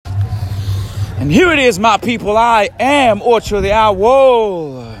And here it is, my people. I am Ocho the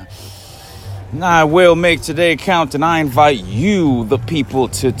Owl. And I will make today count, and I invite you, the people,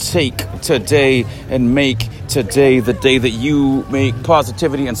 to take today and make today the day that you make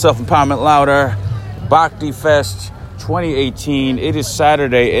positivity and self-empowerment louder. Bhakti Fest 2018. It is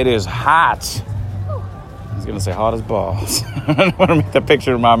Saturday. It is hot. I was going to say hot as balls. I don't want to make that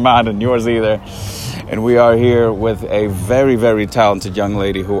picture in my mind and yours either. And we are here with a very, very talented young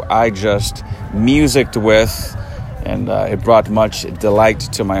lady who I just musicked with. And it brought much delight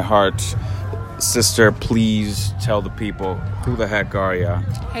to my heart. Sister, please tell the people, who the heck are you?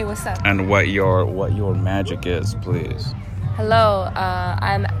 Hey, what's up? And what your magic is, please. Hello,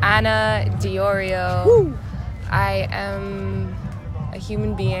 I'm Anna Diorio. Woo. I am a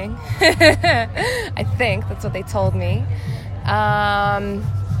human being. I think that's what they told me.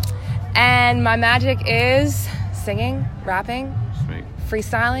 And my magic is singing, rapping, Sweet.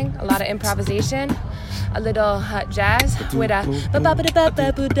 freestyling, a lot of improvisation, a little jazz with a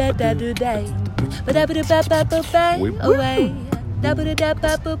away.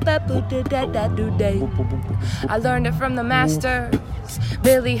 I learned it from the masters,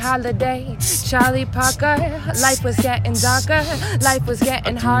 Billie Holiday, Charlie Parker. Life was getting darker, life was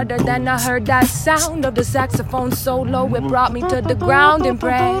getting harder. Then I heard that sound of the saxophone solo. It brought me to the ground in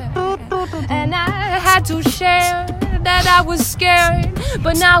prayer, and I had to share that I was scared,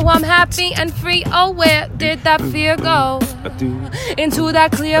 but now I'm happy and free. Oh, where did that fear go? Into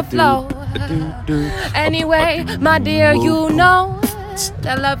that clear flow. Anyway, my dear, you know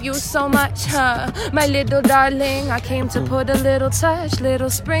I love you so much, my little darling. I came to put a little touch, little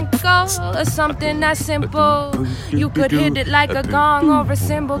sprinkle of something that's simple. You could hit it like a gong or a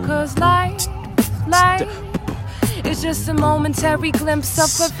cymbal, 'cause life is just a momentary glimpse of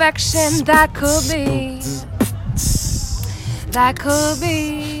perfection that could be. That could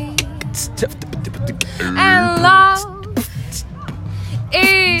be. And love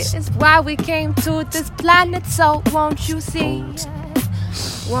is why we came to this planet. So won't you see?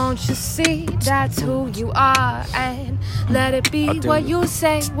 Won't you see that's who you are? And let it be what you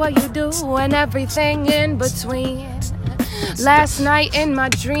say, what you do, and everything in between. Last night in my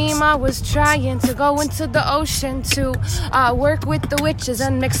dream, I was trying to go into the ocean to work with the witches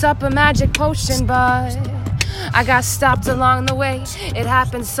and mix up a magic potion, but I got stopped along the way. It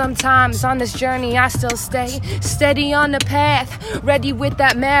happens sometimes on this journey. I still stay steady on the path, ready with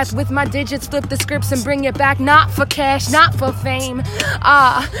that math, with my digits, flip the scripts and bring it back. Not for cash, not for fame,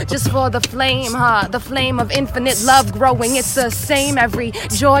 just for the flame of infinite love growing. It's the same, every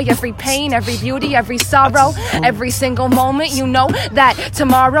joy, every pain, every beauty, every sorrow, every single moment. You know that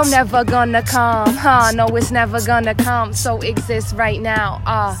tomorrow never gonna come, no, it's never gonna come. So exist right now,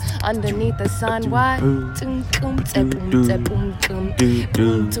 underneath the sun. What?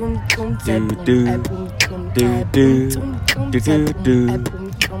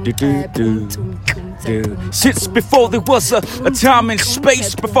 Since before there was a time and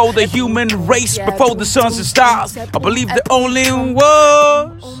space, before the human race, before the suns and stars, I believe there only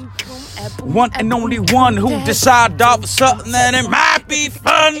was one and only one who decided all of a sudden that it might be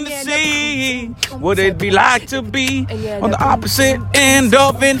fun to see what it'd be like to be on the opposite end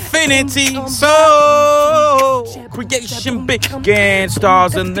of infinity. So creation began,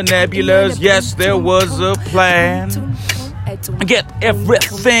 stars and the nebulas. Yes, there was a plan. Get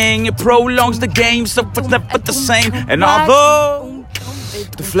everything, it prolongs the game, so it's never the same. And although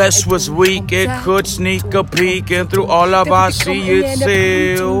the flesh was weak, it could sneak a peek, and through all of our see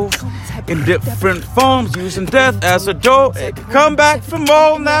itself in different forms, using death as a door. It could come back for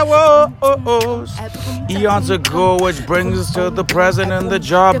more than that was eons ago, which brings us to the present and the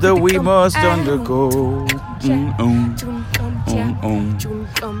job that we must undergo.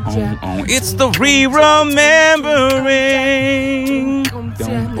 It's the re-remembering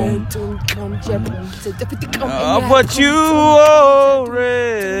of what you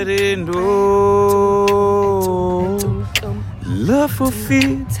already know. Love or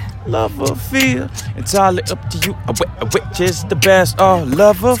fear, love or fear, entirely up to you. Which is the best? Oh,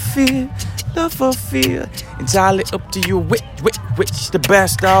 love or fear, entirely up to you. Which the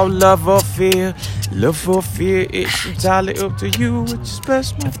best? Oh, love or fear, it's entirely up to you. Which is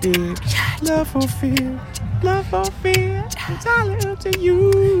best, my dear? Love or fear, entirely up to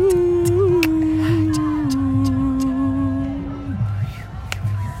you.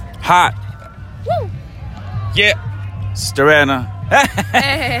 Hot. Woo. Yeah, Sister Anna.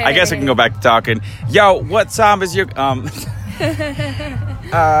 Hey. I guess I can go back to talking. Yo, what time is your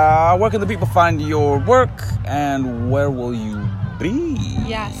where can the people find your work, and where will you be?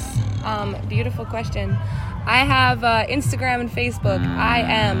 Yes, beautiful question. I have Instagram and Facebook. I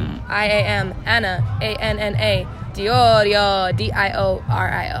am Anna, ANNA, Diorio,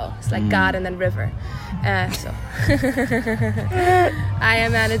 Diorio. It's like God and then river. So I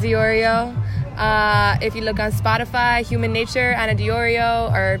am Anna Diorio. If you look on Spotify, Human Nature, Anna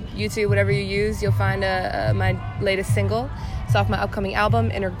Diorio, or YouTube, whatever you use, you'll find my latest single. It's off my upcoming album,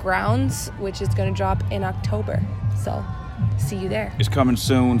 Inner Grounds, which is going to drop in October. So, see you there. It's coming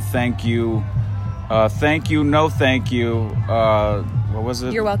soon. Thank you. Thank you. No, thank you. What was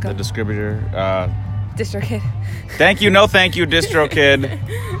it? You're welcome. The distributor. DistroKid. Thank you. No, thank you,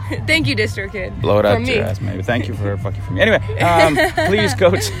 DistroKid. Thank you, DistroKid. Blow it out From to your me. ass, maybe. Thank you for fucking for me. Anyway, please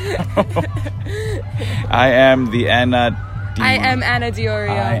go to... I am Anna Diorio.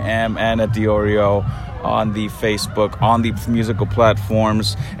 I am Anna Diorio on the Facebook, on the musical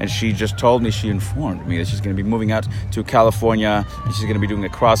platforms, and she just told me, she informed me that she's going to be moving out to California and she's going to be doing a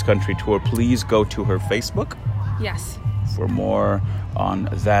cross-country tour. Please go to her Facebook. Yes. For more on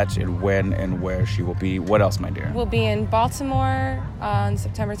that and when and where she will be. What else, my dear? We'll be in Baltimore on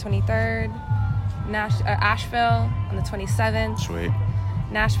September 23rd, Asheville on the 27th, Sweet.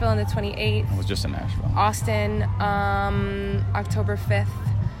 Nashville on the 28th, I was just in Nashville. Austin October 5th,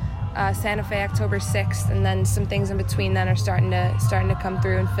 Santa Fe October 6th, and then some things in between then are starting to come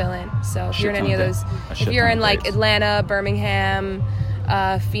through and fill in. So if you're in any of those, if you're in like Atlanta, Birmingham,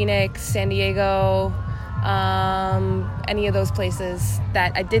 Phoenix, San Diego, any of those places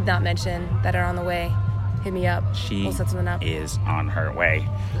that I did not mention that are on the way, hit me up. We'll set something up. Is on her way.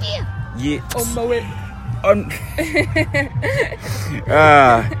 Yeah. On my way.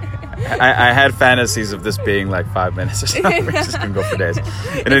 I had fantasies of this being like 5 minutes or something. We're just gonna go for days.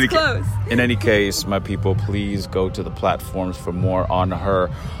 In any case, my people, please go to the platforms for more on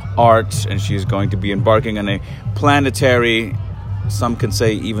her art, and she's going to be embarking on a planetary, some can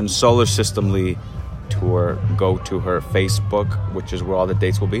say even solar systemly tour. Go to her Facebook, which is where all the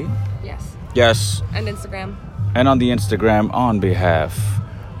dates will be. Yes. And Instagram. And on the Instagram, on behalf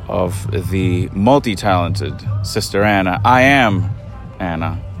of the multi-talented Sister Anna, I am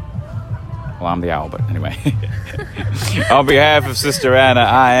Anna. Well, I'm the owl, but anyway. On behalf of Sister Anna,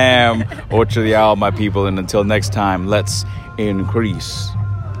 I am Ocho the Owl, my people. And until next time, let's increase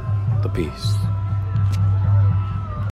the peace.